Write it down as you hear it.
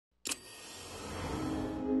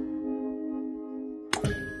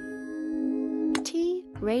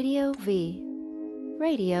Radio V.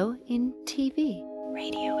 Radio in TV.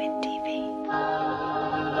 Radio in TV.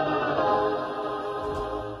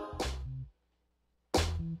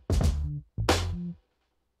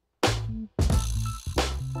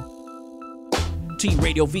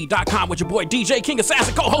 TRadioV.com with your boy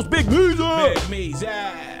DjKingAssassin, co-host Big Meezy. Big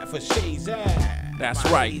Meezy for Sheezy. That's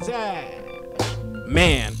right.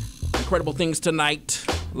 Man, incredible things tonight.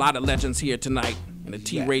 A lot of legends here tonight in the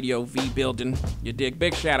T-Radio V building. You dig?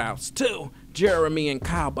 Big shout-outs to Jeremy and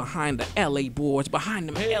Kyle behind the LA boards, behind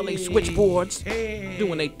them LA switchboards,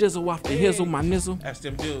 doing they dizzle off the hizzle, my nizzle. That's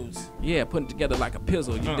them dudes. Yeah, putting together like a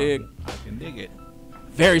pizzle, you dig? I can dig it.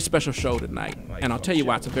 Very special show tonight. And I'll tell you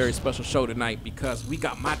why it's a very special show tonight, because we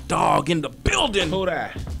got my dog in the building. Who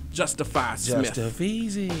that? Justify Smith.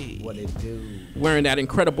 Justifeezy. What it do? Wearing that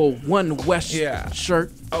incredible One West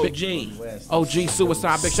shirt. OG. OG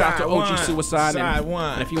Suicide. Big shout out to OG Suicide. Side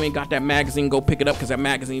one. And if you ain't got that magazine, go pick it up, because that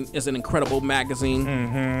magazine is an incredible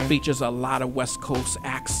magazine. Features a lot of West Coast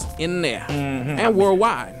acts in there. And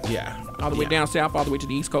worldwide. Yeah. All the way down south, all the way to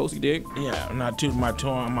the East Coast, you dig? Yeah, I'm not tooting my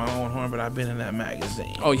own horn, but I've been in that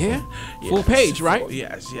magazine. Oh, yeah? Yes. Full page, right?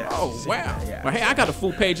 Yes. Oh, wow. Yeah. Well, hey, I got a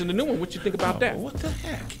full page in the new one. What you think about that? What the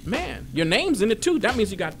heck? Man, your name's in it, too. That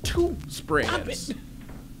means you got two spreads.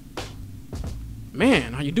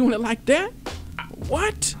 Man, are you doing it like that?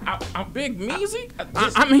 What? I'm Big Meezy?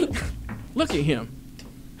 I mean, look at him.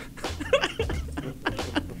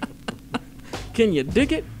 Can you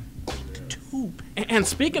dig it? And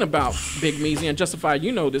speaking about Big Meezy and Justify,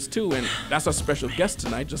 you know this too, and that's our special guest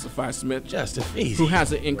tonight, Justify Smith, Justify, who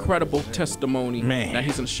has an incredible testimony that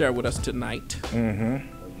he's gonna share with us tonight. And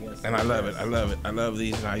I love it. I love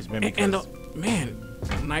these nights, man. And man,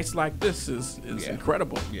 nights like this is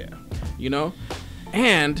incredible. Yeah, you know,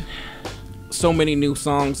 and so many new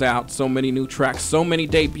songs out, so many new tracks, so many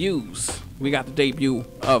debuts. We got the debut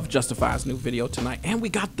of Justify's new video tonight, and we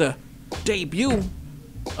got the debut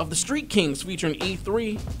of the Street Kings featuring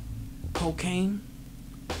E3, Cocaine,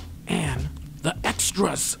 and the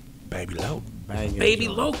Extras. Baby Loke. Baby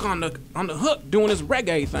Loke on the hook doing his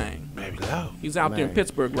reggae thing. Baby Loke. He's out there in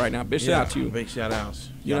Pittsburgh right now. Big shout out to you. Big shout outs.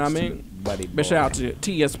 You know what I mean? Big shout out to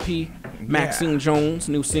TSP, Maxine Jones,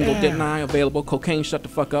 new single Didn't I available. Cocaine Shut the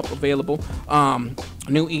Fuck Up available.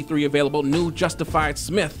 New E3 available. New Justified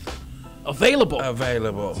Smith available.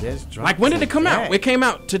 Like, when did it come out? It came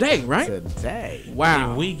out today, right? Today. Wow.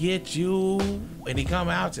 Did we get you when he come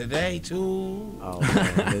out today too? Oh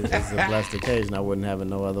man, it's a blessed occasion. I wouldn't have it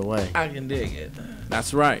no other way. I can dig it.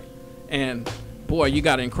 That's right. And boy, you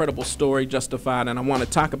got an incredible story, Justified, and I want to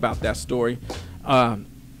talk about that story.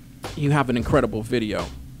 You have an incredible video.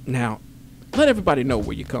 Now, let everybody know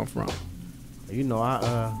where you come from. You know,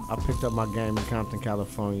 I picked up my game in Compton,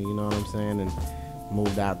 California. You know what I'm saying? And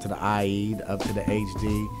moved out to the IE, up to the HD,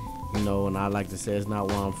 you know, and I like to say it's not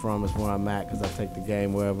where I'm from, it's where I'm at, because I take the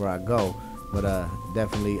game wherever I go. But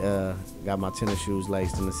definitely got my tennis shoes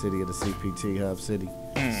laced in the city of the CPT Hub City.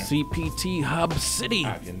 CPT Hub City.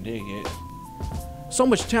 I can dig it. So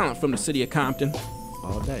much talent from the city of Compton.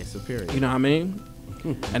 All day, superior. You know what I mean?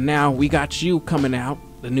 And now we got you coming out,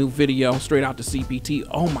 the new video, straight out to CPT.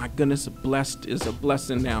 Oh my goodness, blessed is a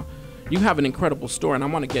blessing now. You have an incredible story, and I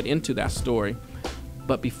want to get into that story.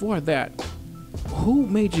 But before that, who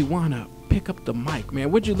made you want to pick up the mic,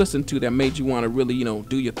 man? What'd you listen to that made you want to really, you know,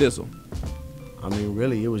 do your thizzle? I mean,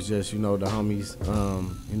 really, it was just, you know, the homies,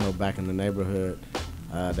 you know, back in the neighborhood.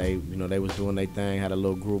 They was doing their thing, had a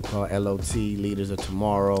little group called LOT, Leaders of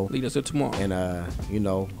Tomorrow. Leaders of Tomorrow. And, you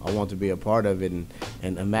know, I wanted to be a part of it.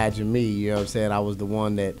 And imagine me, you know what I'm saying? I was the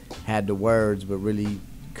one that had the words, but really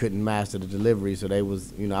couldn't master the delivery. So they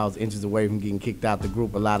was, you know, I was inches away from getting kicked out the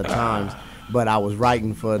group a lot of times. But I was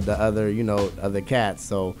writing for the other, you know, other cats.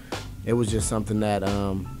 So it was just something that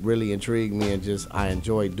really intrigued me, and just I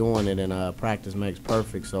enjoyed doing it, and practice makes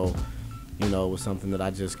perfect. So, you know, it was something that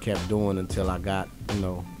I just kept doing until I got, you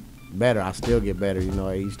know, better. I still get better, you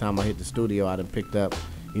know. Each time I hit the studio, I done picked up,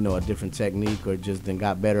 you know, a different technique, or just then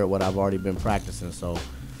got better at what I've already been practicing. So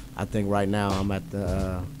I think right now I'm at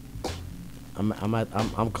the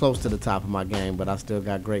I'm close to the top of my game, but I still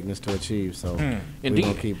got greatness to achieve. So we're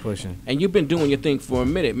gonna keep pushing. And you've been doing your thing for a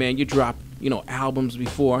minute, man. You dropped, you know, albums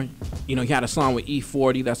before. You know, you had a song with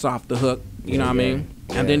E40 that's off the hook. You know what I mean?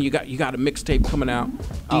 Yeah. And then you got a mixtape coming out.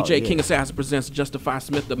 DjKingAssassin presents Justify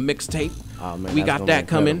Smith, the mixtape. Oh man, we got that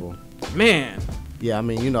coming, man. Yeah, I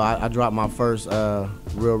mean, you know, I dropped my first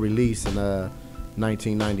real release in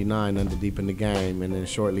 1999 under Deep in the Game, and then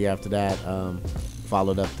shortly after that,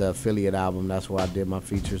 followed up the affiliate album. That's where I did my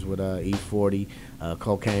features with E40.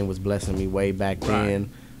 Cocaine was blessing me way back then.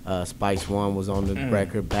 Spice One was on the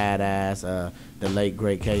record, Badass. The late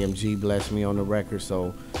great KMG blessed me on the record.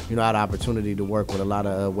 So, you know, I had the opportunity to work with a lot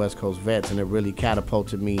of West Coast vets, and it really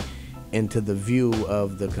catapulted me into the view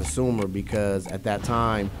of the consumer, because at that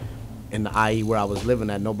time in the IE where I was living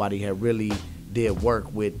at, nobody had really did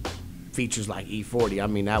work with features like E40. I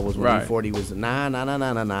mean, that was when E40 was nah,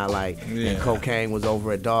 like, and Cocaine was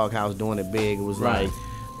over at Doghouse doing it big. It was like,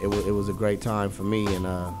 it was a great time for me, and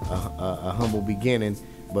a humble beginning,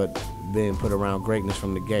 but being put around greatness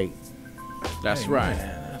from the gate. That's right.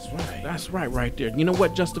 That's right there. You know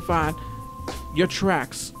what, Justified? Your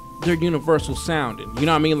tracks, they're universal sounding. You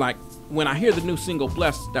know what I mean? Like, when I hear the new single,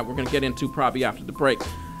 Blessed, that we're going to get into probably after the break,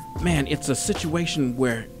 man, it's a situation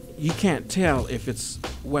where you can't tell if it's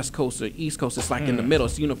West Coast or East Coast. It's like in the middle.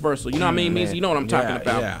 It's universal. You know what I mean? Means you know what I'm talking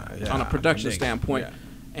about on a production standpoint.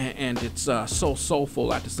 And it's so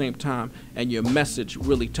soulful at the same time, and your message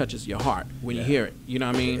really touches your heart when you hear it. You know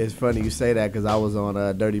what I mean? It's funny you say that, because I was on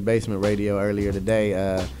Dirty Basement Radio earlier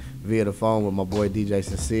today via the phone with my boy DJ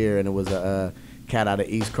Sincere, and it was a cat out of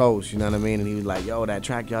East Coast, you know what I mean? And he was like, yo, that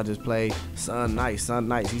track y'all just played, Sun Nights,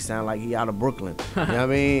 he sound like he out of Brooklyn. You know what I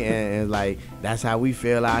mean? And like, that's how we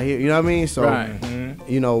feel out here, you know what I mean? So,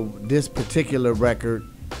 you know, this particular record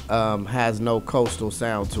has no coastal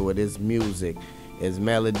sound to it. It's music, it's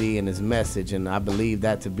melody, and it's message, and I believe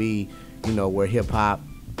that to be, you know, where hip-hop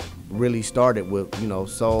really started, with, you know,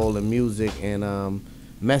 soul and music and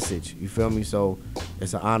message, you feel me? So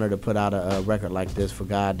it's an honor to put out a record like this, for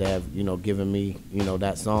God to have, you know, given me, you know,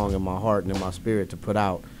 that song in my heart and in my spirit to put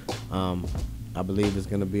out. I believe it's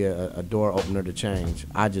going to be a door opener to change.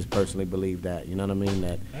 I just personally believe that, you know what I mean?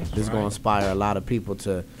 That this is going to inspire a lot of people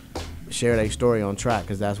to share their story on track,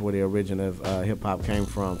 because that's where the origin of hip-hop came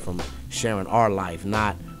from sharing our life,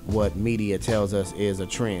 not what media tells us is a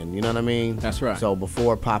trend. You know what I mean? That's right. So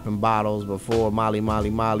before popping bottles, before Molly,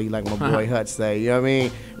 like my boy Hutch say, you know what I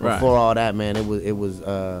mean? Before all that, man, it was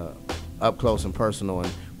up close and personal,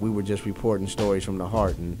 and we were just reporting stories from the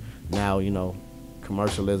heart. And now, you know,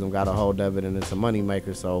 commercialism got a hold of it, and it's a money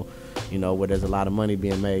maker. So, you know, where there's a lot of money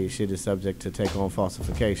being made, shit is subject to take on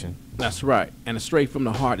falsification. That's right. And it's straight from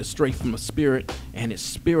the heart, it's straight from the spirit, and it's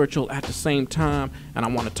spiritual at the same time. And I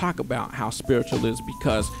want to talk about how spiritual is,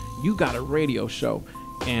 because you got a radio show,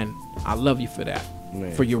 and I love you for that.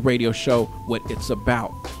 Man. For your radio show, what it's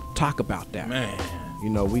about. Talk about that. Man. You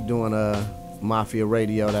know, we doing Mafia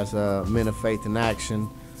Radio, that's Men of Faith in Action.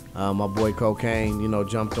 My boy Cocaine, you know,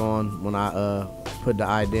 jumped on when I put the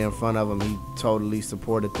idea in front of him. He totally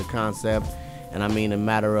supported the concept, and I mean, a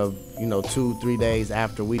matter of, you know, 2-3 days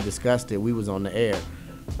after we discussed it, we was on the air.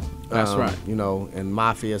 That's right. You know, and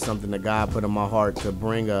Mafia is something that God put in my heart to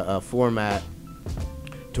bring a format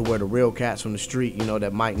to where the real cats from the street, you know,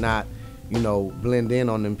 that might not, you know, blend in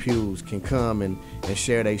on them pews, can come and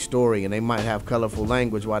share their story, and they might have colorful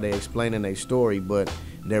language while they're explaining their story, but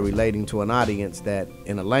they're relating to an audience that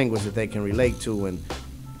in a language that they can relate to. And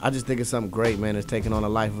I just think it's something great, man. It's taking on a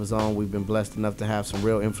life of its own. We've been blessed enough to have some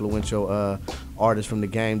real influential artists from the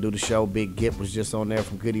game do the show. Big Gip was just on there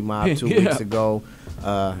from Goody Mob 2 weeks ago.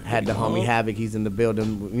 Had the homie Havoc, he's in the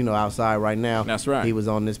building, you know, outside right now. That's right. He was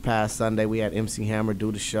on this past Sunday. We had MC Hammer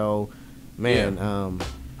do the show. Man,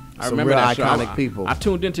 I remember that iconic show. people. I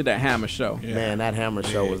tuned into that Hammer show. Yeah. Man, that Hammer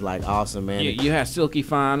show was like awesome, man. You had Silky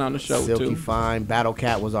Fine on the show too. Silky Fine. Battle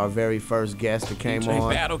Cat was our very first guest that came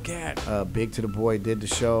on. Battle Cat. Big to the Boy did the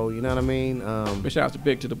show. You know what I mean? Big shout out to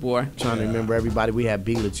Big to the Boy. Trying to remember everybody. We had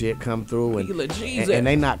Be Legit come through, and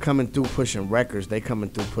they not coming through pushing records. They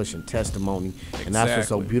coming through pushing testimony, exactly. And that's what's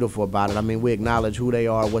so beautiful about it. I mean, we acknowledge who they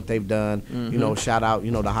are, what they've done. You know, shout out,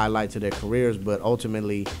 you know, the highlights of their careers, but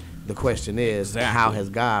ultimately, the question is, how has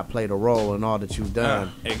God played a role in all that you've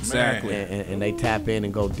done? Exactly. And they tap in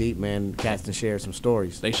and go deep, man. Cats and share some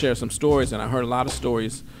stories. They share some stories, and I heard a lot of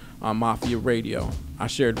stories on Mafia Radio. I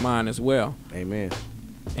shared mine as well. Amen.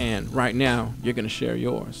 And right now, you're going to share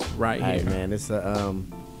yours right here. Hey, man,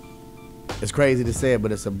 it's crazy to say it,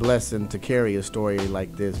 but it's a blessing to carry a story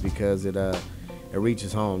like this, because it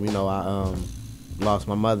reaches home. You know, I lost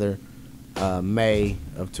my mother May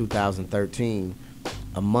of 2013.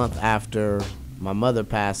 A month after my mother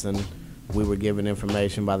passing, we were given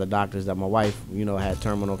information by the doctors that my wife, you know, had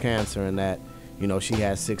terminal cancer, and that, you know, she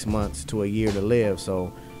had 6 months to a year to live.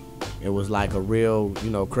 So it was like a real, you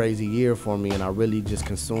know, crazy year for me, and I really just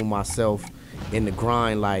consumed myself in the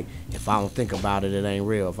grind. Like, if I don't think about it, it ain't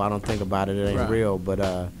real. If I don't think about it, it ain't real.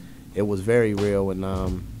 But it was very real.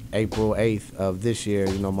 And April 8th of this year,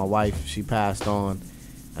 you know, my wife, she passed on.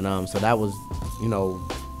 And so that was, you know,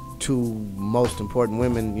 two most important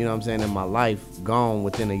women, you know what I'm saying, in my life, gone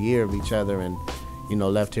within a year of each other. And,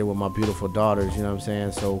 left here with my beautiful daughters, you know what I'm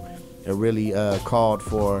saying? So it really called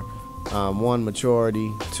for, one,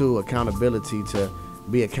 maturity, two, accountability, to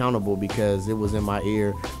be accountable, because it was in my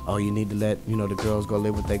ear, oh, you need to let, the girls go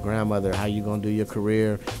live with their grandmother. How you gonna do your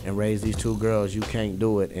career and raise these 2 girls? You can't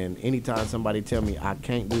do it. And anytime somebody tell me I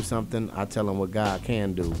can't do something, I tell them what God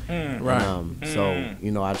can do. Right. So,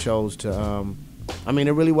 I chose to, it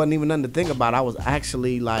really wasn't even nothing to think about. I was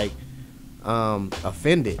actually like,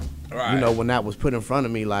 offended. Right. When that was put in front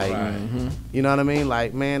of me, like, you know what I mean?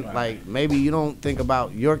 Like, man, like, maybe you don't think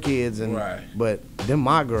about your kids, but them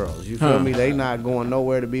my girls, you feel me? They not going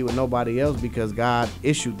nowhere to be with nobody else because God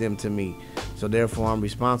issued them to me. So therefore, I'm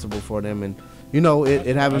responsible for them. And,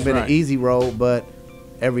 it haven't been an easy road, but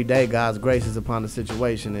every day God's grace is upon the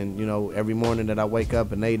situation. And, every morning that I wake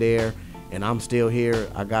up and they there, and I'm still here,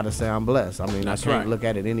 I gotta say I'm blessed. I can't look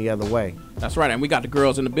at it any other way. That's right, and we got the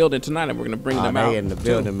girls in the building tonight, and we're gonna bring them out. They in the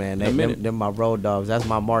building, man. Them my road dogs. That's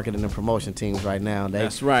my marketing and promotion teams right now.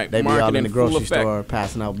 That's right. They be all in the grocery store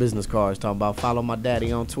passing out business cards, talking about follow my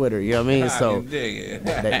daddy on Twitter. You know what I mean? So.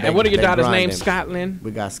 And what are your daughters' names? Scotland.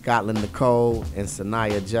 We got Scotland Nicole and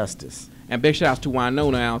Sanaya Justice. And big shouts to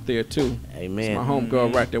Winona out there, too. Amen. That's my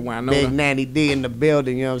homegirl right there, Winona. Big Nanny D in the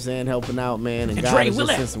building, you know what I'm saying, helping out, man. And God has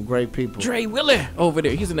just sent some great people. Dre Willie over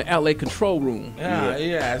there. He's in the LA control room.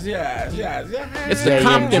 Yes. It's the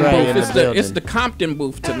Compton booth. It's the Compton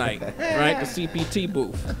booth tonight, right? The CPT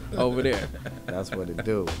booth over there. That's what it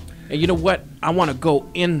do. And you know what? I want to go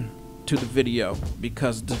into the video,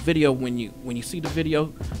 because the video, when you see the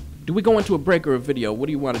video, do we go into a break or a video? What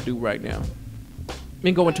do you want to do right now? We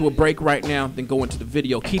can go into a break right now, then go into the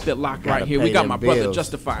video. Keep it locked right here. We got my brother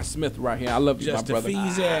Justify Smith right here. I love you, my brother.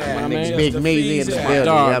 Big Measy in the building.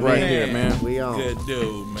 Dog right here, man. We on. Good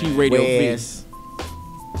dude, man. T-Radio V.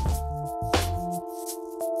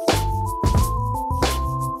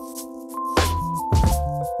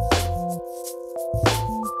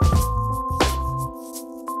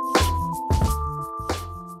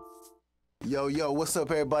 Yo, what's up,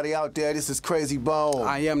 everybody out there? This is Crazy Bone.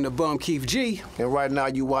 I am the bum Keith G. And right now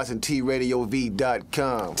you watching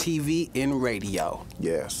TRadioV.com. TV and radio.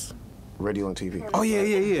 Yes. Radio and TV. Oh,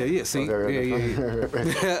 yeah. See?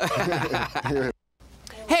 Yeah.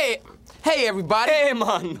 Hey, everybody. Hey,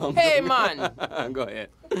 man. Hey, man. Go ahead.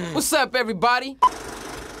 What's up, everybody?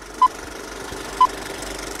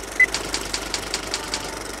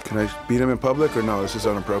 Can I beat him in public or no? It's just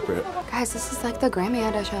inappropriate. Guys, this is like the Grammy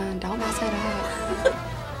audition. Don't mess it up.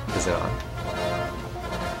 Is it on?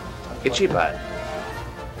 Itchy butt.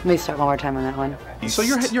 Let me start one more time on that one. So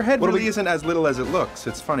your head really isn't as little as it looks.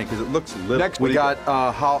 It's funny because it looks little. Next we got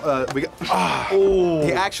he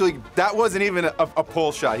actually, that wasn't even a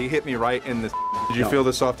pull shot. He hit me right in the. Did you feel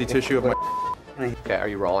the softy tissue of my? Okay, are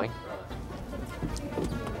you rolling?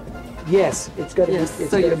 Yes, it's got to be. It's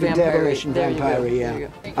so got to be vampire-y. vampire, yeah.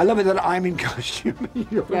 I love it that I'm in costume.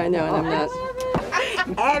 Yeah, I know, and I'm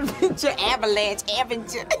not. Adventure, avalanche,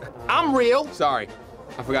 adventure. I'm real. Sorry,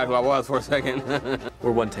 I forgot who I was for a second.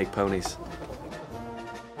 We're one-take ponies.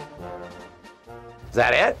 Is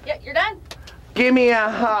that it? Yeah, you're done. Give me a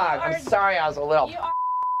hug. I'm sorry I was a little. You are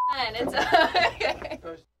done. It's okay.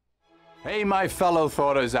 Hey, my fellow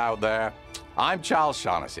thoughters out there. I'm Charles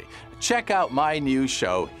Shaughnessy. Check out my new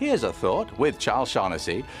show, Here's a Thought, with Charles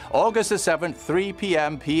Shaughnessy, August the 7th, 3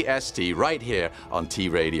 p.m. PST, right here on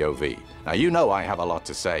T-Radio V. Now, you know I have a lot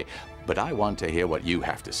to say, but I want to hear what you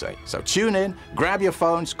have to say. So tune in, grab your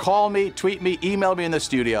phones, call me, tweet me, email me in the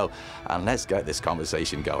studio, and let's get this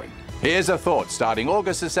conversation going. Here's a Thought, starting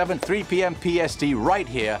August the 7th, 3 p.m. PST, right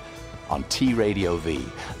here on T-Radio V.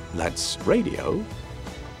 That's radio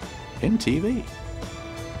in TV.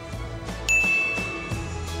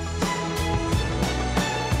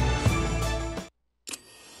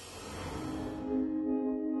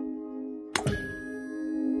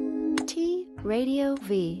 Radio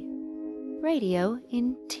V. Radio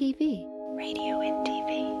in TV. Radio in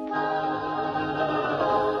TV.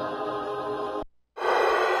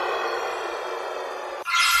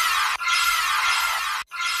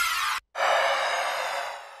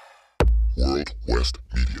 World West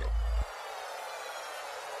Media.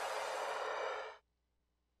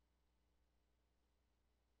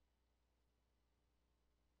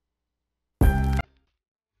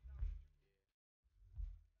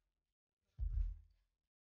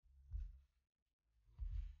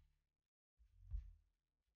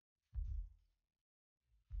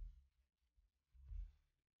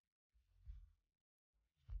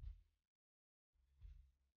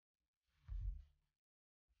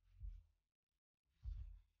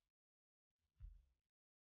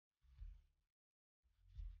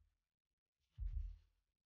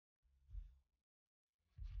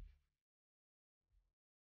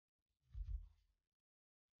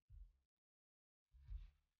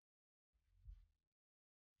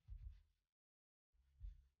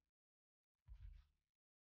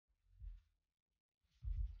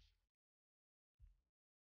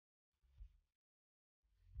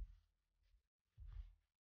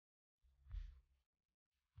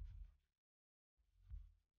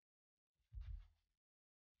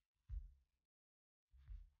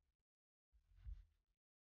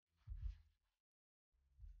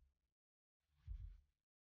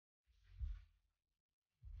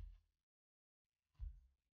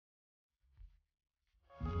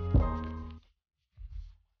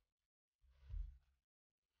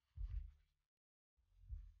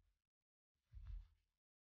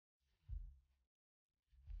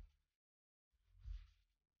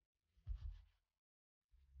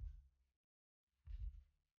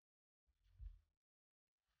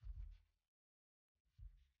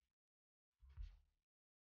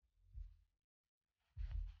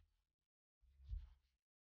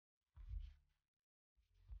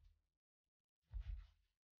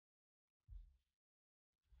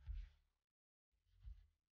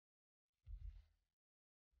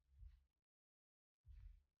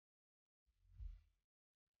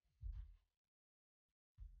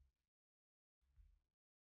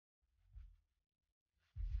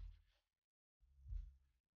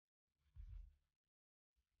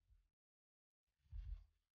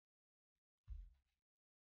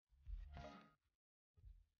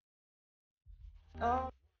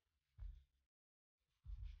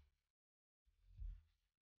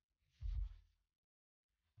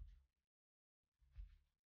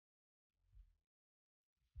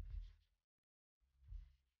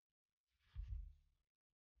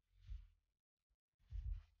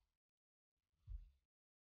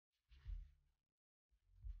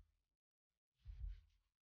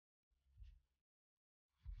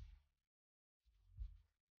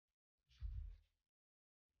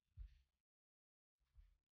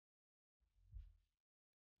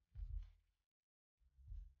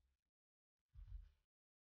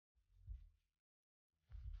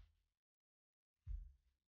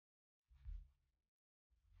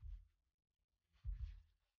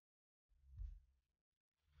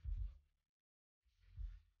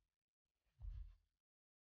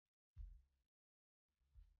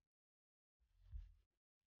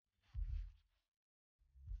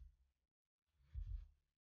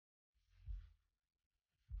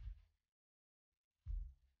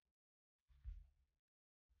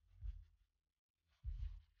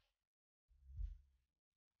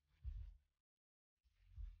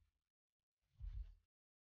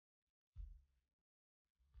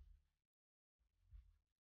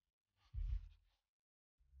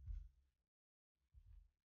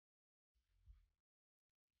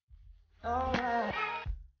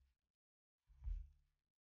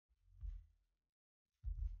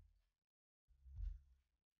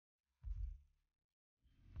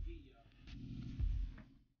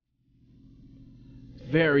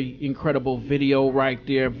 Very incredible video right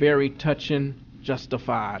there. Very touching.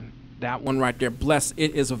 Justified. That one right there. Bless.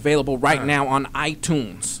 It is available right now on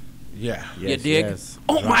iTunes. Yeah. You dig? Yes.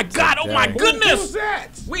 Oh my God! Oh my goodness! Who's that?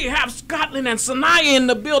 We have Scotland and Sanaya in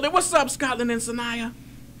the building. What's up, Scotland and Sanaya?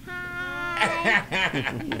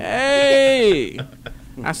 Hey!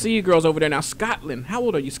 I see you girls over there now. Scotland. How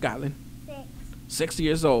old are you, Scotland? 6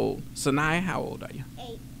 years old. Sanaya, how old are you?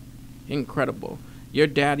 8. Incredible. Your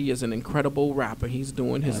daddy is an incredible rapper. He's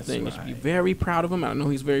doing his thing. You should be very proud of him. I know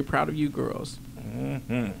he's very proud of you girls.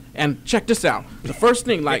 And check this out. The first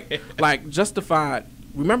thing, like Justified.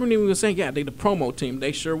 Remember when we were saying, yeah, they the promo team.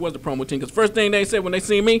 They sure was the promo team. Because first thing they said when they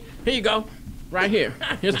see me, here you go. Right here.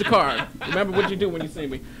 Here's the card. Remember what you do when you see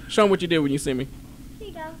me. Show them what you did when you see me. Here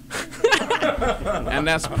you go. And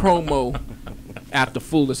that's promo at the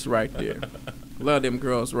fullest right there. Love them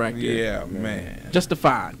girls right there. Yeah, man.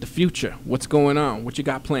 Justified, the future. What's going on? What you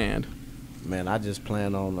got planned? Man, I just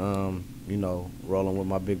plan on, rolling with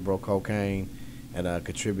my big bro Cocaine and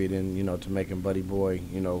contributing, to making Buddy Boy,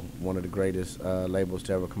 one of the greatest labels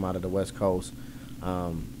to ever come out of the West Coast.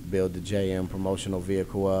 Build the JM promotional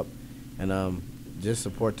vehicle up and just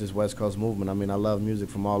support this West Coast movement. I mean, I love music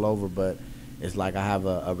from all over, but it's like I have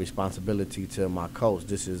a responsibility to my coast.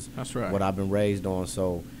 This is what I've been raised on,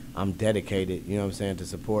 so I'm dedicated, to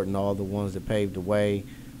supporting all the ones that paved the way,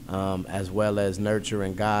 as well as nurture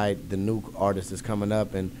and guide the new artists that's coming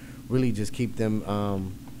up and really just keep them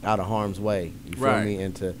out of harm's way, you feel me?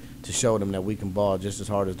 And to show them that we can ball just as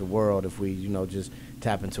hard as the world if we, just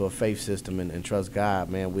tap into a faith system and trust God,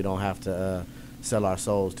 man. We don't have to sell our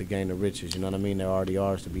souls to gain the riches, you know what I mean? They're already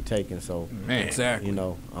ours to be taken, so, exactly. I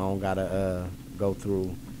don't got to go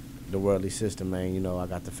through the worldly system, man. I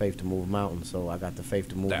got the faith to move mountains, so I got the faith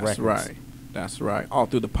to move records. That's right. All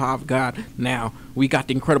through the power of God. Now, we got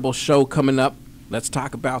the incredible show coming up. Let's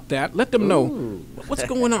talk about that. Let them know what's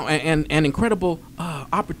going on and incredible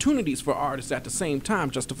opportunities for artists at the same time.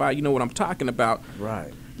 Justify, you know what I'm talking about.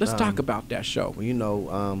 Right. Let's talk about that show.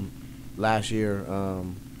 Well, last year,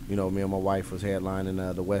 me and my wife was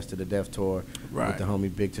headlining the West to the Death tour with the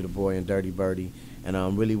homie Big to the Boy and Dirty Birdie.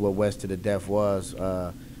 And really what West to the Death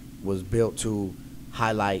was built to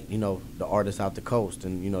highlight, the artists out the coast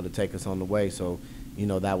and, to take us on the way. So,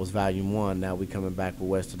 that was Volume 1. Now we coming back with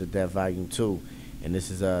West to the Death Volume 2. And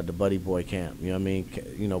this is the Buddy Boy camp. You know what I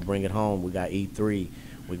mean? Bring it home. We got E3.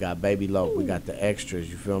 We got Baby Loke. We got the extras.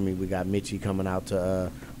 You feel me? We got Mitchie coming out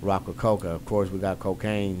to rock with Coca. Of course, we got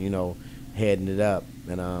Cocaine, heading it up.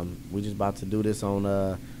 And we just about to do this on,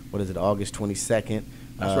 August 22nd.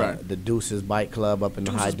 That's right. The Deuces Bike Club up in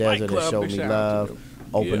the High Desert that showed me love.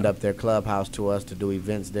 Opened up their clubhouse to us to do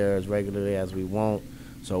events there as regularly as we want.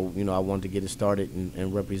 So, I wanted to get it started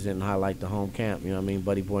and represent and highlight the home camp. You know what I mean?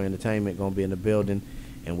 Buddy Boy Entertainment going to be in the building,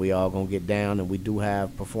 and we all going to get down. And we do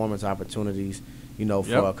have performance opportunities,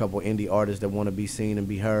 for a couple indie artists that want to be seen and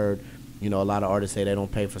be heard. A lot of artists say they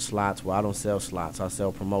don't pay for slots. Well, I don't sell slots. I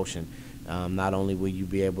sell promotion. Not only will you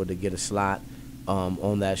be able to get a slot,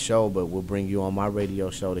 on that show, but we'll bring you on my radio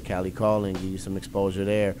show, the Cali Calling, give you some exposure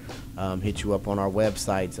there, hit you up on our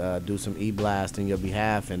websites, do some e-blast in your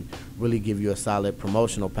behalf, and really give you a solid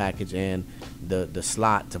promotional package. And the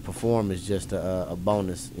slot to perform is just a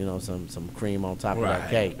bonus, you know, some cream on top of that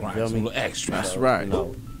cake. You feel me? Some little extra. That's right. You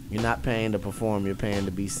know, you're not paying to perform, you're paying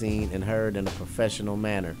to be seen and heard in a professional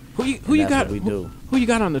manner. Who you got? What we do. Who you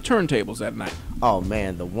got on the turntables that night? Oh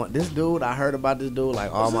man, this dude, I heard about this dude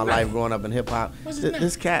like all my life growing up in hip hop.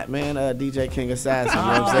 This cat, man, DjKingAssassin, you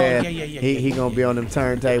know what I'm saying? He gonna be on them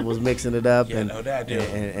turntables mixing it up, and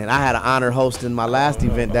I had an honor hosting my last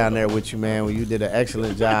event down there with you, man, where you did an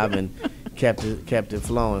excellent job and kept it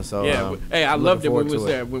flowing. So yeah, hey, I loved it when we was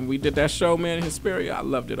there. When we did that show, man, in Hesperia, I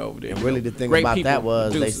loved it over there. And really, the thing Great about people, that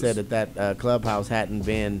was producers. they said that clubhouse hadn't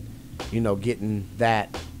been, you know, getting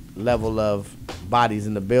that level of bodies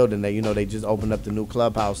in the building. That, you know, they just opened up the new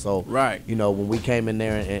clubhouse. So you know, when we came in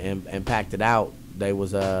there and packed it out, they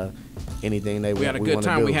was anything they we had a good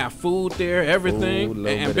time. We had food there, everything.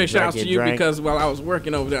 And big shout out to you because while I was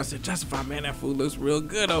working over there, I said, Justify, man, that food looks real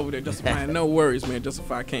good over there. Justify, no worries, man.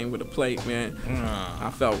 Justify came with a plate, man.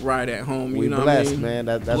 I felt right at home. You know blessed, what I mean? Man.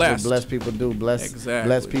 That's what blessed people do.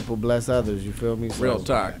 Bless people, bless others. You feel me? So, real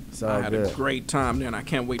talk. I had good. a great time there, and I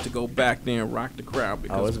can't wait to go back there and rock the crowd.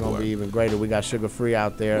 Because it's going to be even greater. We got Sugar Free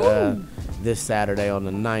out there this Saturday on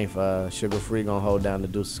the 9th. Sugar Free going to hold down the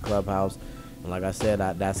Deuces Clubhouse. And like I said,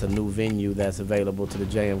 that's a new venue that's available to the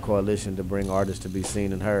JM Coalition to bring artists to be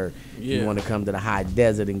seen and heard. If you want to come to the high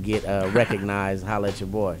desert and get recognized, holla at your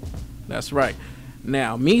boy. That's right.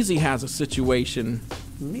 Now, Meezy has a situation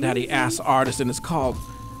that he asks artists, and it's called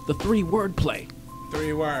the 3-word play.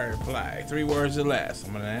 3-word play. 3 words or less.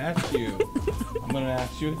 I'm going to ask you.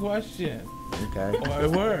 A question. Okay. Or a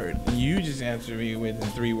word. You just answer me within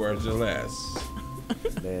 3 words or less.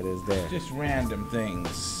 That is that. Just random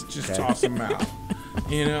things. Just toss them out.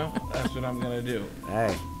 You know? That's what I'm going to do.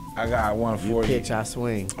 Hey. I got one for you. You pitch, I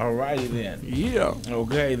swing. All righty then. Yeah.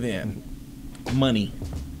 Okay then. Money.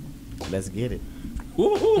 Let's get it.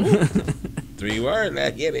 Woo-hoo. 3 words.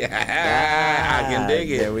 Let's get it. I can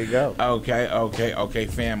dig it. There we go. Okay.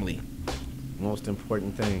 Family. Most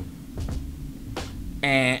important thing.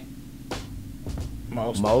 And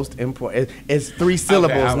most important. It's 3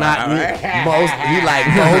 syllables, not most. He like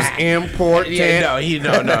most important. No.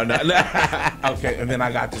 Okay, and then I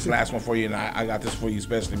got this last one for you, and I got this for you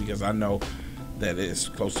especially because I know that it's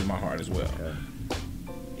close to my heart as well. Okay.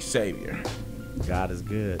 Savior. God is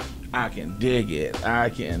good. I can dig it.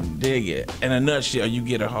 In a nutshell, you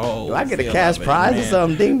get a whole. Do I get a cash prize or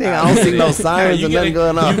something? Ding ding. I don't see no signs or nothing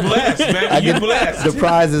going on. You blessed, man. You blessed. The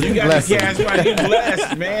prize is you got blessing. The cash prize. You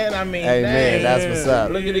blessed, man. I mean, hey, man, that's what's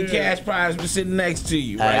up. Look at the cash prize sitting next to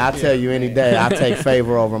you. Hey, I tell you any day, I take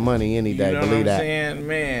favor over money any day. You know Believe what I'm that. saying,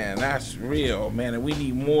 man. That's real, man. And we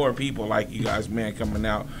need more people like you guys, man, coming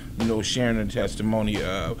out. You know, sharing the testimony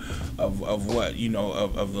of what, you know,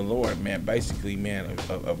 of the Lord, man. Basically, man,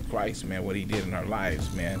 of Christ, man, what he did in our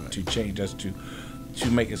lives, man, to change us, to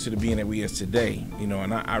make us to the being that we is today, you know.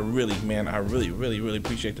 And I really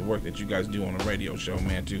appreciate the work that you guys do on the radio show,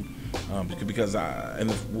 man, too. Because in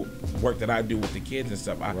the work that I do with the kids and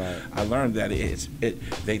stuff, I learned that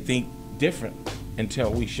they think different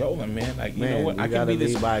until we show them, man. Like, you know what? I can be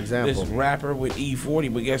this rapper with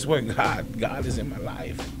E40, but guess what? God is in my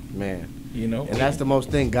life. Man. You know? And that's the most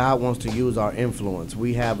thing. God wants to use our influence.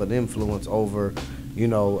 We have an influence over, you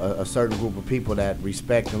know, a certain group of people that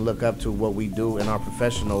respect and look up to what we do in our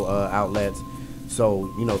professional outlets.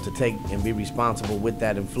 So, you know, to take and be responsible with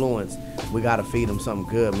that influence, we got to feed them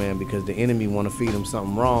something good, man, because the enemy want to feed them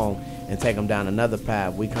something wrong and take them down another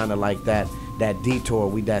path. We kind of like that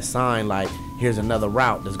detour, that sign, like, here's another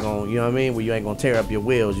route that's going, you know what I mean, where you ain't going to tear up your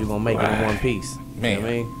wheels, you're going to make it in one piece. Man, you know what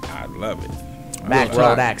I mean? I love it. Back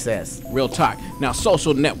road access. Real talk. Now,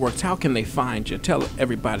 social networks, how can they find you? Tell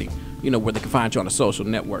everybody, you know, where they can find you on the social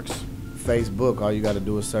networks. Facebook, all you got to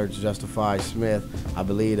do is search Justified Smith. I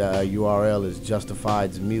believe the URL is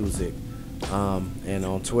Justified's Music. And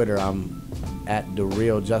on Twitter, I'm at The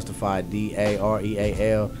Real Justified,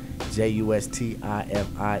 DAREAL JUSTIFIED,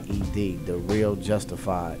 The Real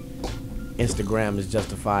Justified. Instagram is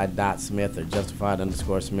justified.smith or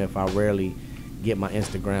justified_Smith. I rarely get my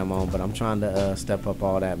Instagram on, but I'm trying to step up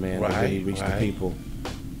all that, man, to really reach the people.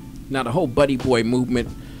 Now, the whole Buddy Boy movement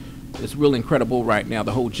is real incredible right now.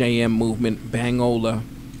 The whole JM movement, Bangola,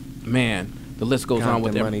 man, the list goes on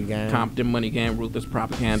with Money Gang. Compton Money Gang, Ruthless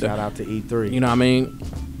Propaganda. Shout out to E3. You know what I mean?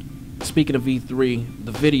 Speaking of E3,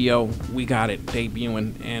 the video, we got it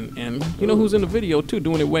debuting, and you know who's in the video too,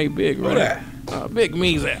 doing it way big, right? Big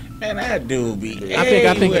Measy. Man, that dude be.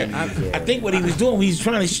 I think what he was doing, he's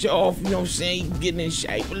trying to show off. You know what I'm saying? He's getting in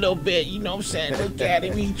shape a little bit. You know what I'm saying? Look at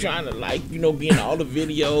him. He's trying to be in all the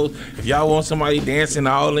videos. If y'all want somebody dancing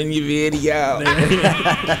all in your video,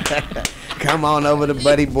 come on over to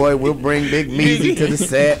Buddy Boy. We'll bring Big Measy to the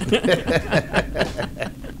set.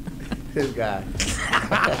 This guy.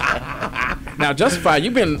 Now, Justify,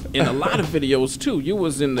 you've been in a lot of videos too. You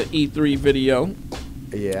was in the E3 video.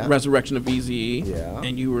 Yeah. Resurrection of Eazy-E. Yeah.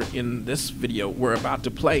 And you were in this video we're about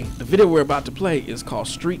to play. The video we're about to play is called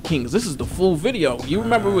Street Kings. This is the full video. You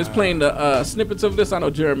remember we was playing the snippets of this? I know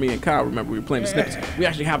Jeremy and Kyle remember we were playing the snippets. We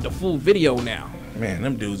actually have the full video now. Man,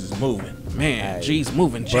 them dudes is moving. Man, G's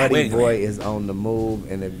moving. Buddy Boy is on the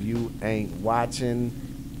move, and if you ain't watching,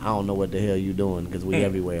 I don't know what the hell you doing, because we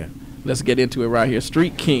everywhere. Let's get into it right here.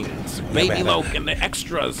 Street Kings, Baby Loke, and the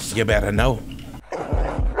extras. You better know.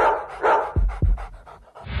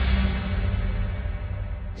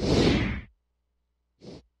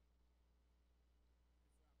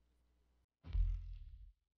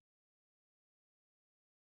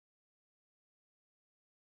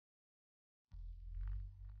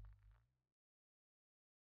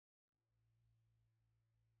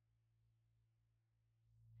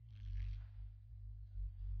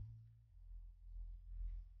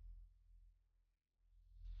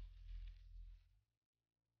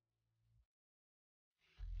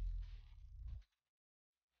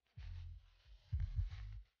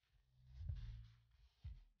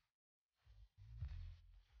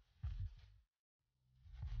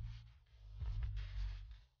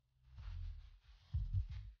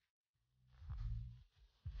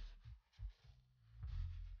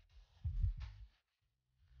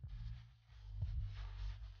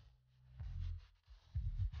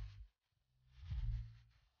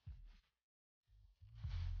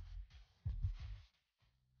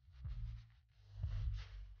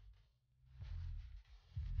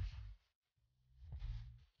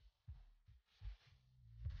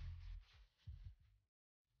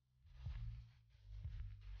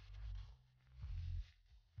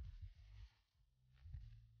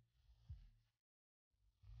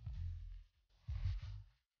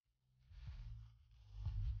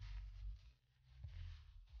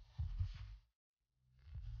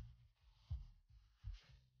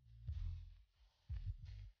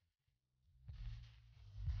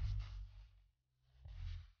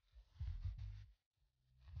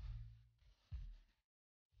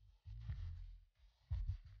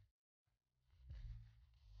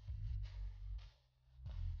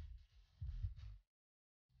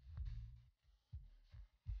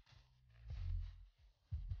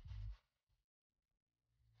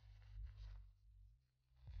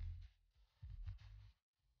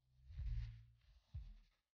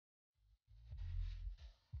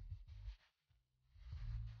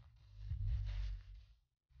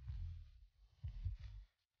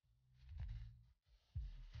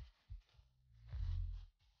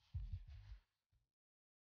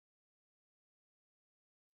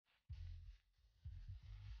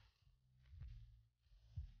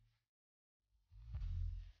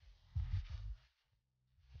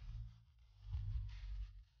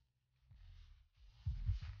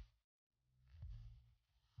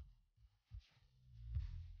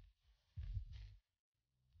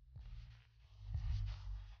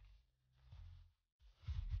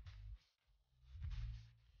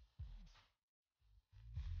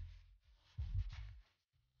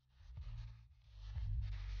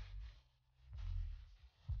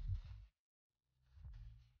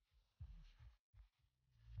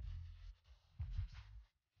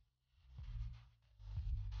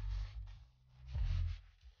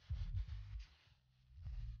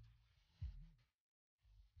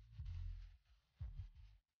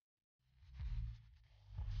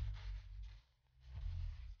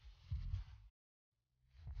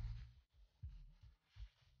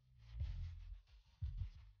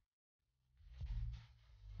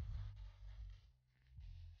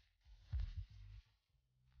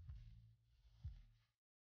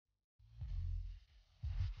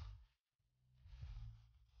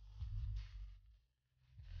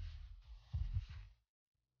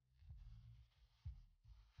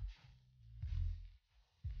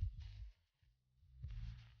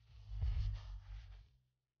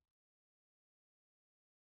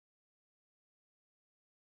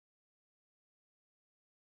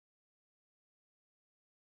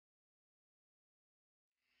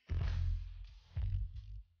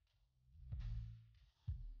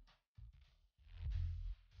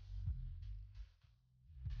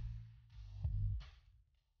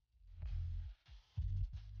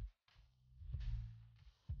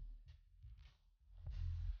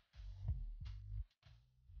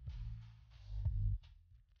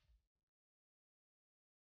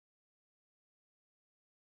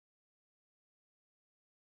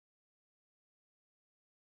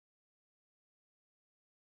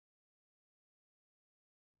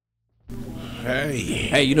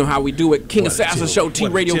 Hey, you know how we do it. King Assassin Show,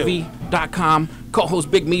 TRadioV.com.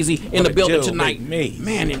 Co-host Big Measy in the building tonight.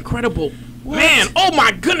 Man, incredible. What? Man, oh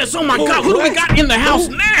my goodness, oh my God, who do we got in the house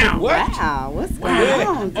now? Wow, what's going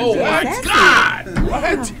on? Oh my God.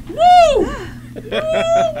 What? Woo!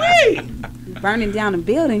 Burning down the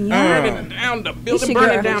building, burning down the building,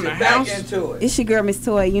 burning down the house. It's your girl, Miss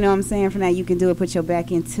Toy. You know what I'm saying? For now, you can do it. Put your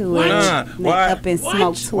back into it. Up and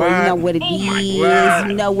smoke Toy. You know what it is.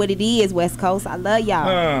 You know what it is, West Coast. I love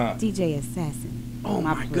y'all. DJ Assassin. Oh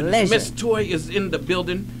my goodness. Miss Toy is in the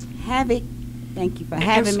building. Havoc. Thank you for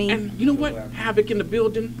having me. And you know what? Havoc in the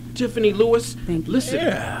building. Tiffany Lewis. Thank you. Listen.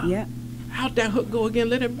 Yeah. How'd that hook go again?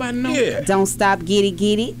 Let everybody know. Yeah. Don't stop, get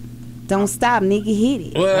it. Don't stop, nigga, hit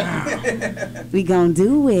it. Wow. We gon'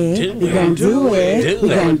 do it. We gon' do it. We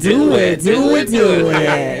gon' do it. Do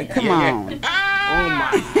it. Come on. Oh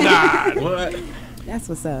my God. What? That's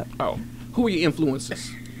what's up. Oh, who are your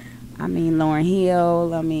influences? I mean, Lauryn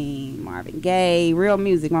Hill. I mean, Marvin Gaye. Real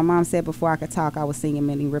music. My mom said before I could talk, I was singing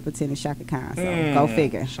Minnie Riperton and Shaka Khan. So go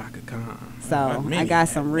figure. Shaka Khan. So I got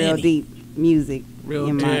some real deep music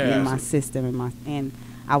in my system, and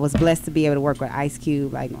I was blessed to be able to work with Ice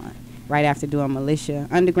Cube, like right after doing Militia,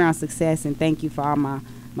 Underground Success, and thank you for all my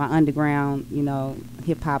underground,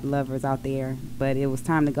 hip hop lovers out there. But it was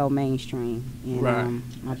time to go mainstream, and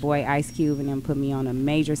my boy Ice Cube and them put me on a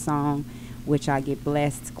major song, which I get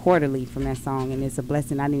blessed quarterly from that song, and it's a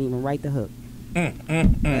blessing. I didn't even write the hook. I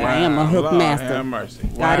am a hook master. Have mercy.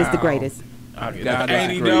 God is the greatest.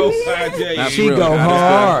 She go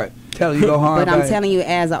hard. Tell you go hard. But I'm telling you,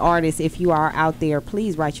 as an artist, if you are out there,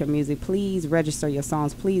 please write your music. Please register your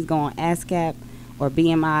songs. Please go on ASCAP or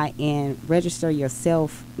BMI and register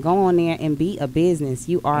yourself. Go on there and be a business.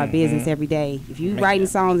 You are a business every day. If you writing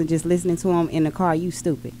songs and just listening to them in the car, you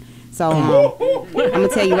stupid. So I'm gonna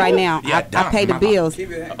tell you right now, I pay the bills.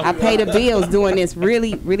 I pay the bills doing this.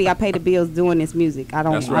 Really, I pay the bills doing this music. I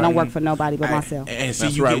don't work for nobody but myself. And see,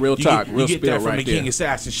 that's right. Real talk. Real you get that from the King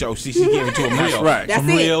Assassin Show. See, she gave it to him real. That's right. Some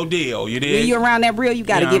real deal. You did. When you're around that real, you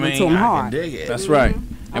got to give it to him hard. That's right.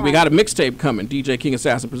 And we got a mixtape coming. DJ King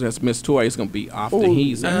Assassin presents Miss Toy. It's gonna be off the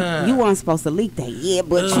heezy. You weren't supposed to leak that yet,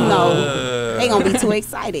 but they gonna be too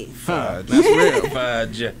excited. Fudge. That's real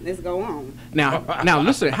fudge. Let's go on. Now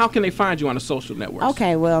listen. How can they find you on the social networks?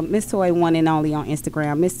 Okay, well, Miss Toy one and only on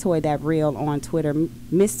Instagram. Miss Toy that real on Twitter.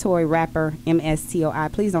 Miss Toy rapper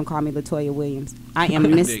MSTOI. Please don't call me Latoya Williams. I am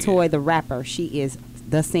Miss Toy the rapper. She is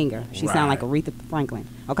the singer. She sound like Aretha Franklin.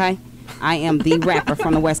 Okay, I am the rapper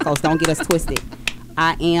from the West Coast. Don't get us twisted.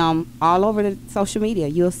 I am all over the social media.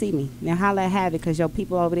 You'll see me. Now, holla at Havoc, because your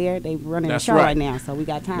people over there, they running the show right now, so we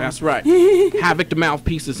got time. That's right. Havoc the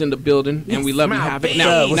Mouthpiece is in the building, and we love you, Havoc.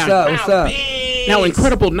 What's up? Now,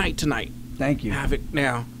 incredible night tonight. Thank you. Havoc,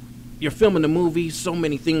 now, you're filming the movie, so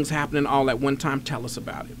many things happening all at one time. Tell us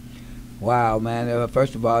about it. Wow, man.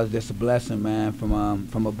 First of all, it's just a blessing, man,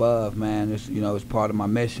 from above, man. It's it's part of my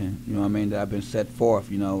mission. You know what I mean? That I've been set forth.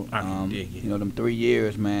 Them 3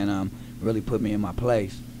 years, man. Really put me in my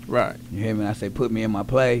place. Right. You hear me? I say put me in my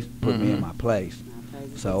place. Put me in my place.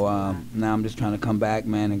 So now I'm just trying to come back,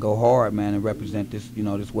 man, and go hard, man, and represent this,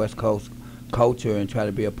 this West Coast culture and try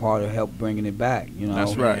to be a part of help bringing it back.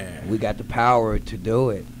 That's right. We got the power to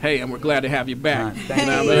do it. Hey, and we're glad to have you back. Thank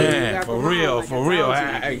you, man. For real.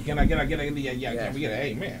 Hey, can I get a can we get a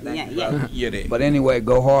hey, man? Yeah. But anyway,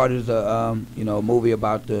 Go Hard is a movie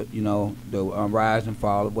about the rise and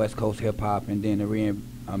fall of West Coast hip hop, and then the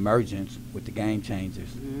emergence with the Game Changers.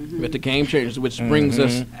 With the Game Changers, which brings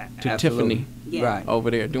us to Absolutely. Tiffani, right over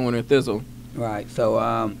there doing her thizzle. Right.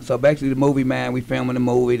 So so basically the movie, man, we filming the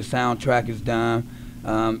movie. The soundtrack is done.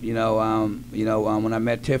 When I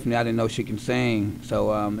met Tiffany, I didn't know she can sing.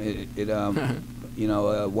 So it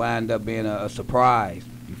wind up being a surprise.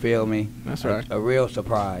 You feel me? That's right. A real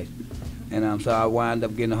surprise. And so I wound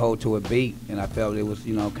up getting a hold to a beat, and I felt it was,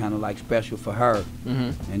 kind of like special for her.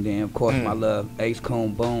 And then, of course, my love, Ace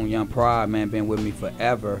Coon Boone, Young Pride, man, been with me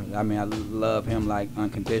forever. I mean, I love him like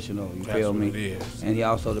unconditional, you feel me? What it is. And he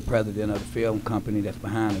also the president of the film company that's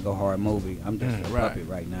behind the Go Hard movie. I'm just a puppet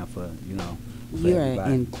right now for, You're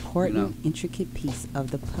an important, intricate piece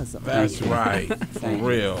of the puzzle. That's right. For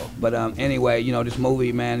real. But anyway, this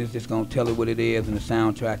movie, man, is just going to tell it what it is, and the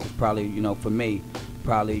soundtrack is probably, for me,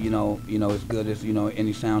 probably as good as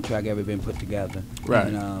any soundtrack ever been put together. Right.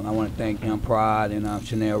 And I want to thank Young Pride and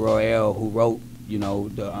Chanel Royale, who wrote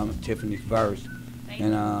the Tiffany's verse,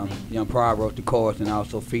 and Young Pride wrote the chorus and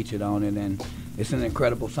also featured on it, and it's an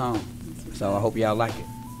incredible song. So I hope y'all like it.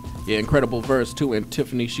 Yeah, incredible verse too, and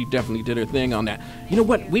Tiffany, she definitely did her thing on that. You know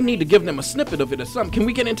what? We need to give them a snippet of it or something. Can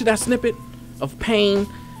we get into that snippet of Pain?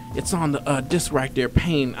 It's on the disc right there,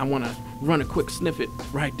 Pain. I want to run a quick snippet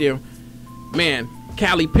right there. Man,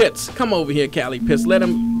 Callie Pitts, come over here, Callie Pitts. Let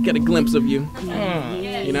him get a glimpse of you.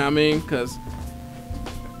 You know what I mean? Because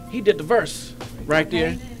he did the verse right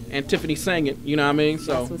there, and Tiffani sang it. You know what I mean?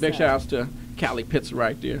 So big shout outs to Callie Pitts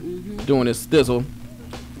right there, doing his thizzle.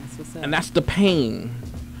 That's what's up. And that's The Pain.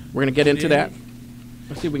 We're going to get into that.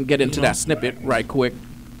 Let's see if we can get into that snippet right quick.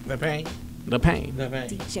 The Pain. The Pain. The Pain.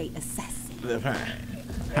 DjKingAssassin. The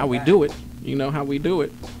Pain. How we do it. You know how we do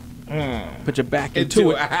it. Put your back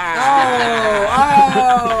into it.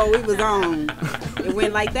 Oh, we was on. It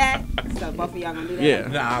went like that. So both of y'all gonna do that? Yeah.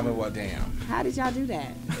 Nah, I mean, well, damn. How did y'all do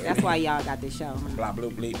that? That's why y'all got this show. Huh? Blah,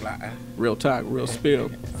 blue, bleep, blah. Real talk, real spill.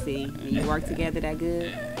 See, when you work together that good,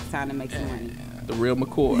 it's time to make some money. The real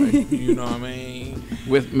McCoy. You know what I mean?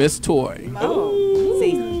 With Miss Toy. Oh,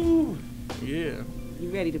 see, Yeah. you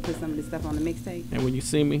ready to put some of this stuff on the mixtape? And when you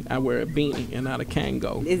see me, I wear a beanie and not a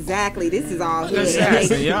Kango. Exactly. This is all good.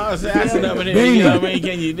 Assassin. Y'all assassin over there. You know what I mean?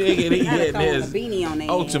 Can you dig it? He getting his beanie on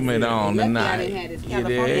ultimate on I tonight. didn't have this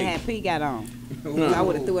California hat P got on. I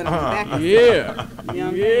would have threw it on the back. Yeah. You know what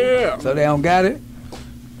I'm saying? So they don't got it?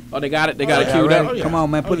 Oh, they got it. They got it queued up. Come on,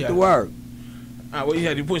 man, put it to work. Well, you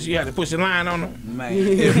had to push the line on them. Man.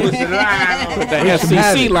 You push the line on Put them. that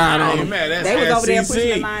FCC line Oh, on them. man, that's They was over there FCC. pushing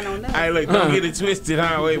the line on them. Hey, look, don't get it twisted,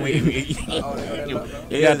 huh? Wait.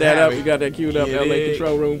 You got that up. You got that queued up. LA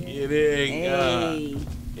Control Room. You dig? Hey.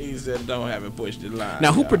 He said, don't have it pushed the line.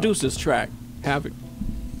 Now, who produced this track? Havoc.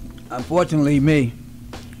 Unfortunately, me.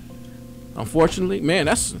 Unfortunately, man,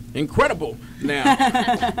 that's incredible. Now,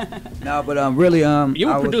 No, but really, you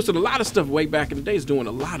were I was- producing a lot of stuff way back in the days, doing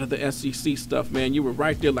a lot of the SEC stuff, man. You were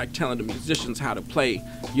right there, like telling the musicians how to play.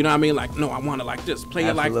 You know what I mean? Like, no, I want it like this. Play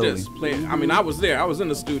it like this. Play it. I mean, I was there. I was in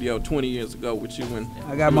the studio 20 years ago with you when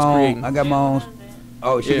I got you my was own. creating. I got my own.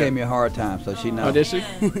 Oh, she Yeah. gave me a hard time, so she knows. Oh, did she?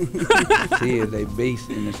 She is a beast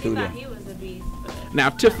in the studio. He was a beast. Now,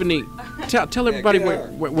 Tiffani, tell everybody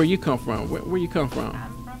where you come from. Where you come from?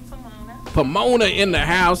 Pomona in the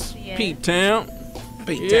house, Yeah. Pete Town.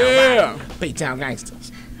 Yeah. Pete Town gangsters.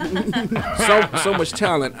 so much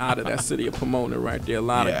talent out of that city of Pomona right there. A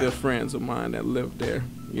lot of good friends of mine that live there.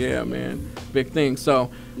 Yeah, man, big thing. So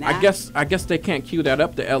I guess they can't cue that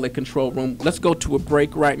up, the LA Control Room. Let's go to a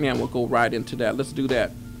break right now. We'll go right into that. Let's do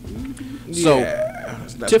that. So,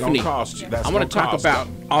 That's Tiffani, gonna cost you. That's I want to gonna talk cost about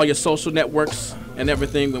all your social networks and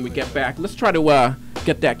everything when we get back. Let's try to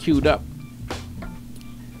get that queued up.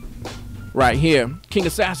 Right here, King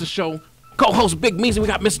Assassin Show, co-host Big Meezy. We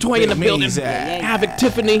got Miss Toy in the building. Havoc,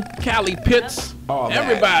 Tiffani, Callie Pitts,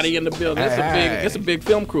 everybody in the building. It's a big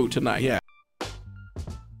film crew tonight. Yeah.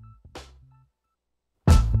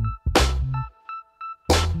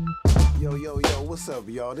 Yo, what's up,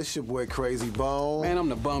 y'all? This your boy Crazy Bone. Man, I'm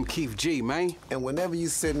the bum Keith G, man. And whenever you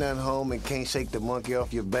sitting at home and can't shake the monkey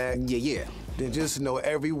off your back, Yeah. then just know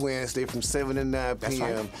every Wednesday from 7 to 9 That's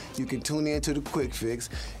p.m. right. you can tune in to the Quick Fix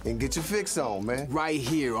and get your fix on, man. Right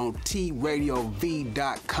here on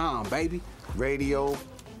TRadioV.com, baby. Radio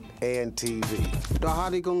and TV. Dawg, how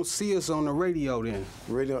they gonna see us on the radio then?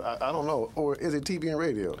 Radio, I don't know. Or is it TV and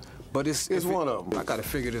radio? But it's one of them. I gotta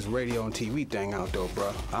figure this radio and TV thing out though,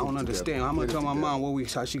 bro. I don't understand. I'm gonna tell my mom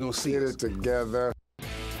how she gonna see Get us. it together.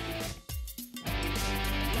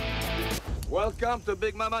 Welcome to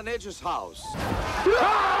Big Mama Nature's house.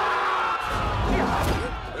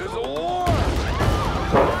 There's a war!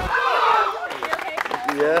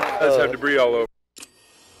 Yeah. Let's have debris all over.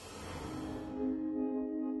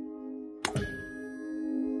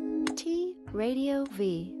 T Radio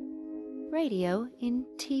V. Radio in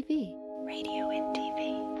TV. Radio in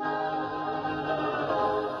TV.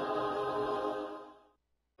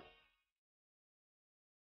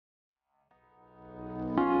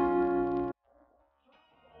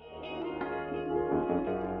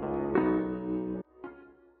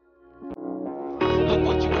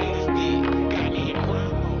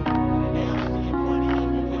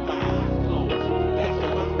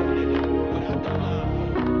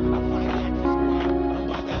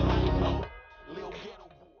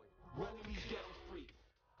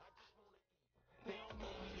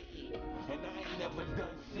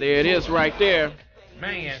 There it is right there.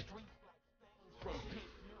 Man.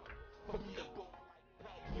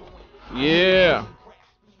 Yeah.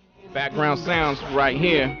 Background sounds right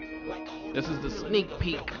here. This is the sneak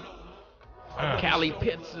peek. Callie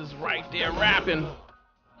Pitts is right there rapping.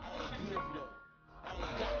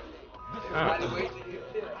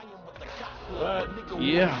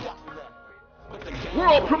 Yeah.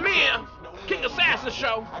 World premiere, King Assassin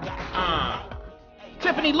Show.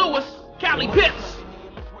 Tiffani Lewis, Callie Pitts.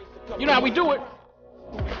 You know how we do it.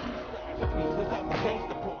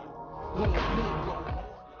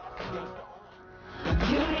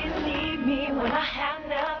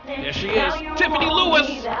 There she is, Tiffani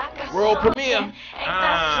Lewis, world premiere.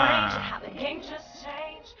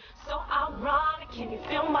 So ironic, can you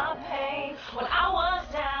feel my pain? When I was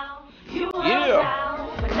down, you were down,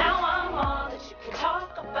 but now I'm all that you can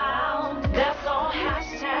talk about. That's on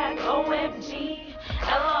hashtag OMG,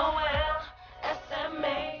 LOL,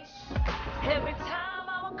 SMH. Every time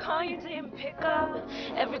I would call, you didn't pick up.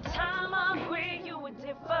 Every time I agree, you would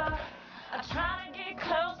differ. I try to get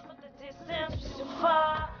close, but the distance was too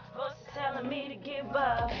far. Voices telling me to give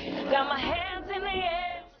up. Got my hands in the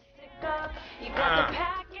air, sick up. You got the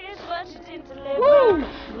package, but you didn't deliver.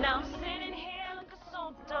 Now I'm sitting here looking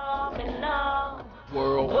so dumb and numb.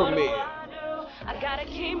 World What do premiere. I do? I gotta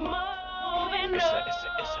keep moving. It's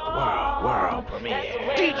a world premiere.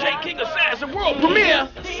 DjKingAssassin world premiere.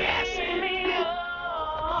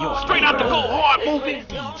 Straight out the Go Hard movie.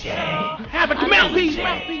 DJ. Havoc The Mouthpiece.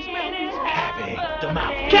 Havoc The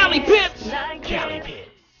Mouthpiece. Cali Pitts.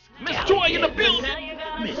 Miss Joy in the building.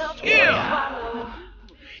 Miss Yeah.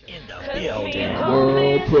 In the building.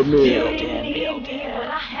 World premiere. When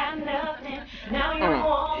I had nothing, now you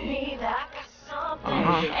want me that I got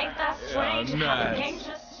something. Ain't that strange? How the game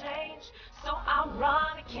just changed. So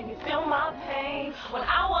ironic, can you feel my pain? When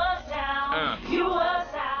I was down, you was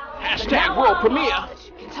out. Hashtag world premiere.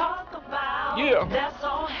 You can talk about. Yeah. That's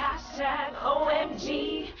on hashtag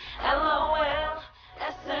OMG, LOL,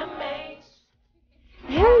 SMH.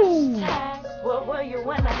 Hashtag, where were you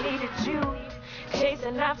when I needed you?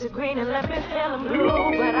 Chasing after green and left me feeling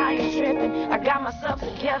blue. But I ain't tripping, I got myself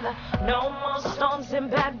together. No more storms and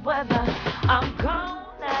bad weather. I'm gone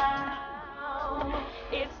now,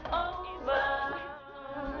 it's over.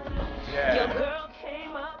 Your girl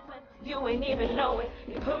came up and you ain't even know it.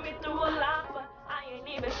 You put me through a lot, but I ain't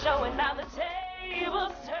even showing. Now the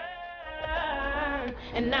tables turn,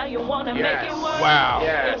 and now you wanna make it work. Wow.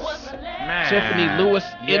 It was a Tiffani Lewis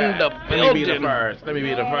in the building. Let me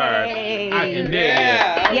be the first. I can dig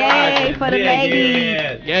it. Yay for the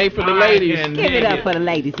ladies. Yay for the ladies. Give it up for the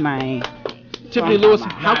ladies, man. Tiffani Lewis,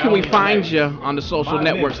 how can we find you on the social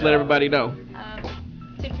networks? Let everybody know.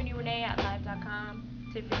 Tiffani Renee at live.com.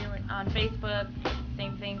 Tiffani on Facebook.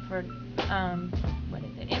 Same thing for what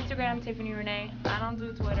is it? Instagram, Tiffani Renee. I don't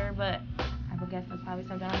do Twitter, but I guess that's probably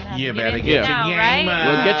something I'm gonna have to get into now, right?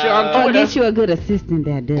 We'll get you on Or Twitter. get you a good assistant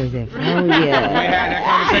that does it for you. We had that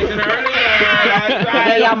conversation earlier.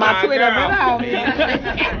 Hey, y'all, my Twitter,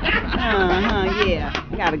 yeah.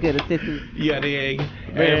 Got a good assistant. Yeah, dig.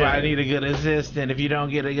 Everybody need a good assistant. If you don't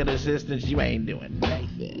get a good assistant, you ain't doing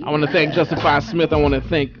nothing. I want to thank Justify Smith. I want to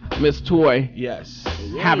thank Miss Toy. Yes.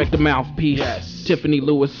 Havoc The Mouthpiece. Yes. Tiffani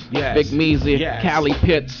Lewis. Yes. Big Measy. Yes. Cali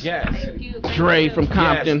Pitts. Yes. Dre from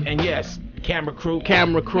Compton. Yes. And yes, camera crew.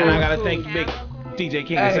 And I gotta thank Big DJ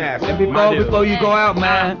King Assassin. And before you go out,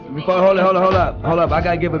 man, hold up. I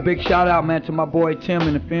gotta give a big shout out, man, to my boy Tim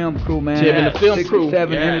and the film crew, man. Tim and the film crew.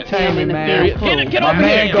 67 Entertainment, man. Get my over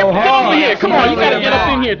man here. go Get hard. over here. Come on, you gotta get up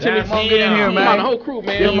in here, Timmy. Come on, get in here, Come man. on, the whole crew,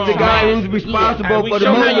 man. This is the guy who's responsible for the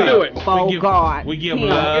Show movie. how you do it. God. We give him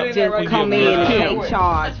love. Just come in and take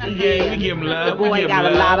charge. We give him love. The boy got a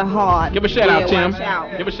lot of heart. Give a shout out, Tim. Watch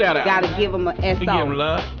out. Give a shout out. Gotta give him a SO. We give him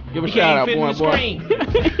love. Give a shout out, boy.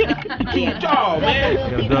 Too tall, man.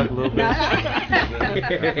 Gotta duck a little bit.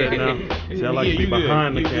 See, I like to be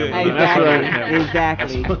behind the camera.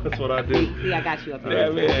 Exactly. That's what I do. See, I got you up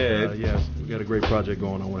there. Yes, we got a great project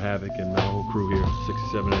going on with Havoc and the whole crew here,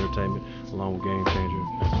 67 Entertainment, along with Game Changer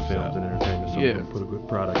Films and Entertainment. So we're gonna put a good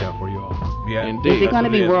product out for you all. Yeah, Is it going to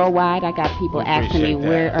be worldwide? I got people asking me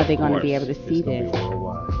where are they going to be able to see this?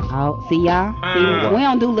 Oh, see y'all? See, we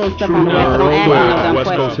don't do little stuff on the West. Don't ask me no dumb West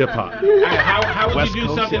Coast questions. hip hop. How would you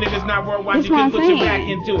do something if it's not worldwide? That's You what can I'm put your saying. back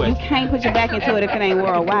into it. You can't put your back into it if it ain't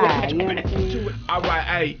worldwide. You know what I'm saying? All right,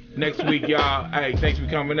 hey, next week, y'all. Hey, thanks for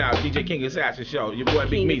coming out. DJ King Assassin Show. Your boy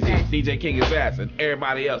Big Measy. DJ King Assassin.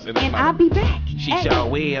 Everybody else in this And I'll be back. She sure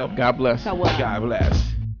will. God bless. So what? God bless.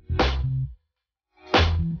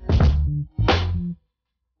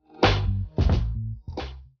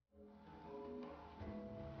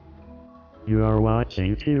 You are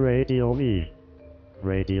watching T-Radio Me.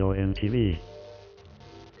 Radio and TV.